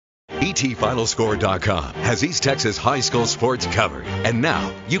ETFinalScore.com has East Texas high school sports covered. And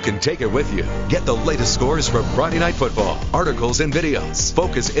now you can take it with you. Get the latest scores from Friday Night Football, articles and videos.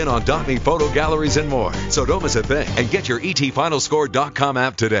 Focus in on .me photo galleries and more. So don't miss a thing and get your ETFinalScore.com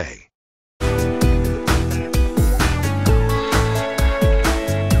app today.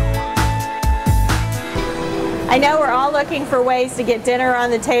 I know we're all looking for ways to get dinner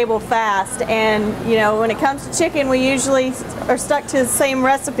on the table fast, and you know, when it comes to chicken, we usually are stuck to the same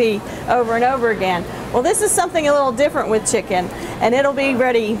recipe over and over again. Well, this is something a little different with chicken, and it'll be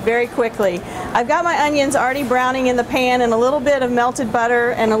ready very quickly. I've got my onions already browning in the pan, and a little bit of melted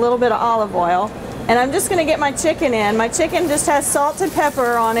butter and a little bit of olive oil. And I'm just going to get my chicken in. My chicken just has salt and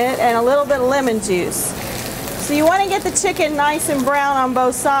pepper on it and a little bit of lemon juice. So you want to get the chicken nice and brown on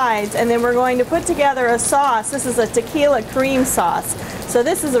both sides, and then we're going to put together a sauce. This is a tequila cream sauce. So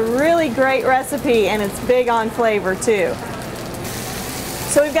this is a really great recipe, and it's big on flavor too.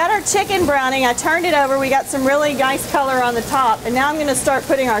 So we've got our chicken browning. I turned it over. We got some really nice color on the top, and now I'm going to start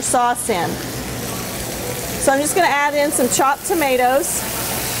putting our sauce in. So I'm just going to add in some chopped tomatoes,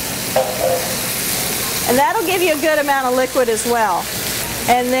 and that'll give you a good amount of liquid as well.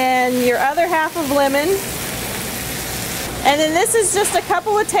 And then your other half of lemon. And then this is just a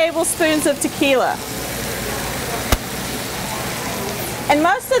couple of tablespoons of tequila. And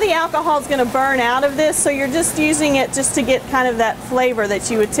most of the alcohol is going to burn out of this, so you're just using it just to get kind of that flavor that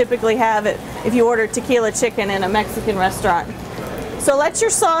you would typically have if you ordered tequila chicken in a Mexican restaurant. So let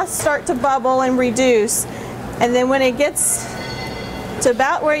your sauce start to bubble and reduce, and then when it gets to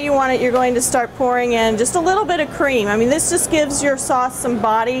about where you want it, you're going to start pouring in just a little bit of cream. I mean, this just gives your sauce some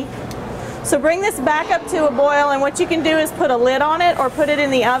body. So bring this back up to a boil, and what you can do is put a lid on it or put it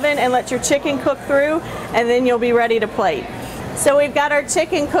in the oven and let your chicken cook through, and then you'll be ready to plate. So we've got our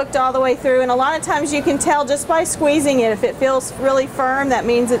chicken cooked all the way through, and a lot of times you can tell just by squeezing it. If it feels really firm, that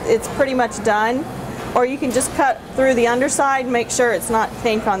means it's pretty much done. Or you can just cut through the underside and make sure it's not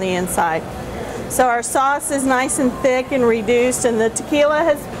pink on the inside. So our sauce is nice and thick and reduced, and the tequila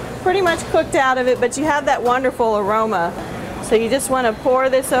has pretty much cooked out of it, but you have that wonderful aroma. So you just want to pour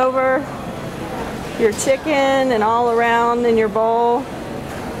this over your chicken and all around in your bowl,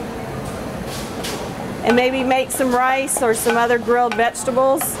 and maybe make some rice or some other grilled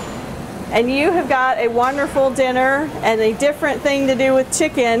vegetables, and you have got a wonderful dinner and a different thing to do with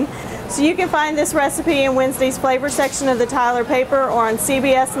chicken. So you can find this recipe in Wednesday's flavor section of the Tyler paper or on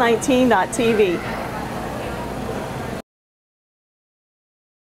CBS19.tv.